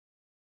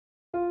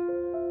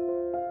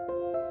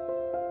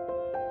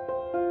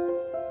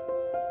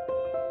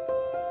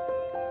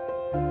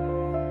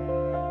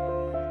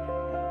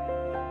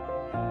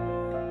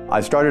I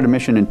started a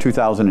mission in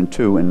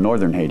 2002 in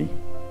Northern Haiti,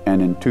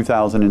 and in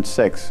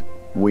 2006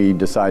 we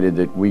decided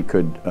that we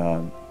could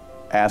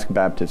ask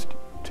Baptist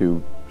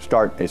to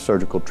start a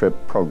surgical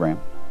trip program.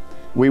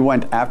 We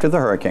went after the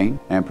hurricane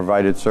and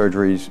provided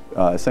surgeries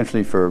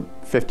essentially for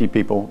 50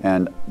 people,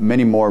 and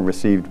many more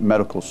received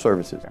medical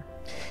services.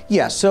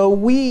 Yeah, so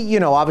we,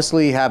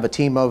 obviously have a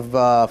team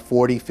of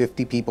 40,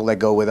 50 people that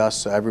go with us,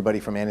 so everybody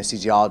from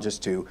anesthesiologists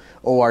to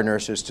OR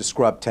nurses to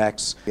scrub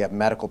techs. We have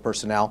medical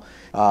personnel.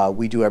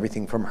 We do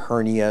everything from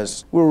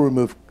hernias. We'll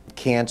remove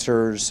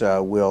cancers,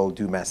 we'll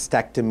do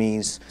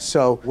mastectomies.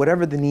 So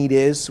whatever the need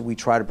is, we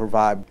try to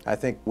provide. I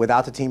think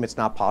without the team, it's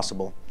not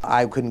possible.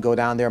 I couldn't go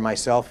down there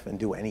myself and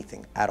do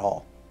anything at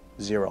all.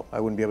 Zero.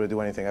 I wouldn't be able to do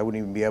anything. I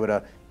wouldn't even be able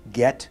to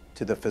get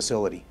to the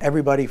facility.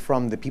 Everybody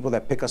from the people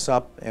that pick us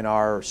up in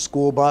our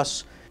school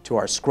bus to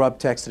our scrub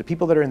techs to the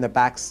people that are in the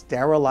back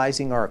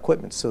sterilizing our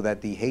equipment so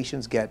that the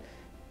Haitians get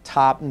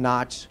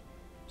top-notch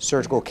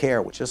surgical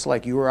care, which just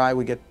like you or I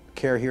would get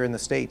care here in the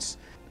States.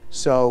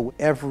 So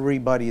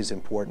everybody is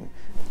important.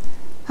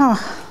 I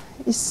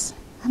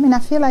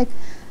feel like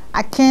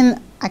I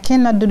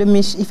cannot do the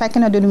mission. If I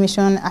cannot do the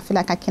mission, I feel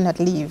like I cannot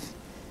live.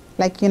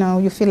 Like,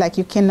 you feel like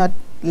you cannot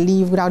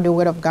live without the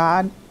word of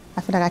God.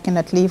 I feel like I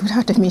cannot live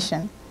without the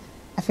mission.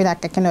 I feel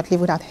like I cannot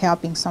live without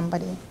helping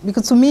somebody.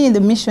 Because to me,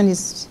 the mission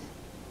is,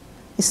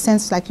 it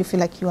sounds like you feel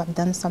like you have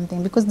done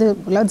something. Because the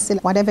Lord said,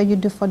 whatever you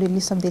do for the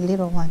least of the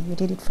little one, you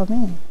did it for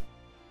me.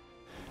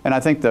 And I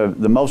think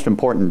the most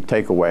important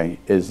takeaway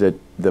is that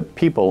the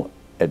people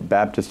at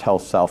Baptist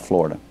Health South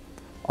Florida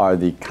are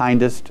the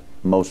kindest,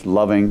 most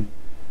loving,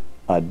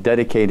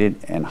 dedicated,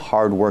 and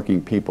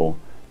hardworking people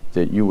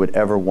that you would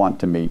ever want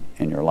to meet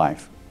in your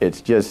life.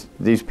 It's just,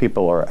 these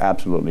people are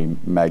absolutely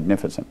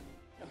magnificent.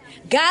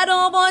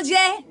 Gardons bon Dieu,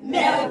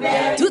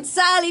 tout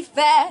ça l'y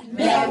fait.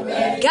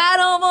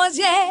 Gardons bon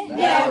Dieu,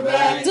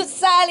 tout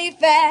ça l'y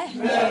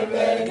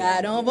fait.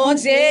 Gardons bon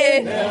Dieu,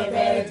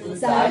 tout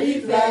ça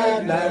l'y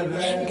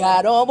fait.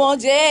 Gardons bon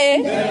Dieu,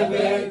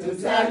 tout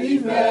ça l'y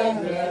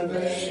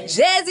fait.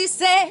 Jésus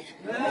c'est,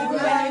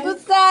 tout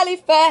ça l'y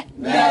fait.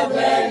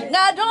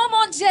 Gardons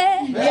bon Dieu,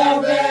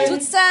 tout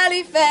ça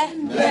l'y fait.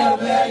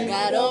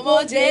 Gardons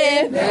bon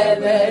Dieu,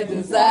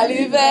 tout ça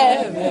l'y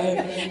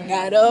fait.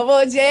 Gardons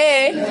bon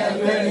Dieu.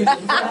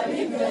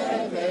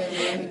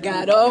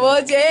 Gardons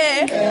bon Dieu,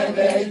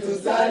 tout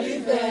ça l'y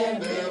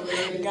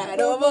fait.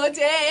 Gardons bon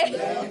Dieu,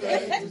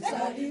 tout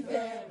ça l'y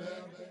fait.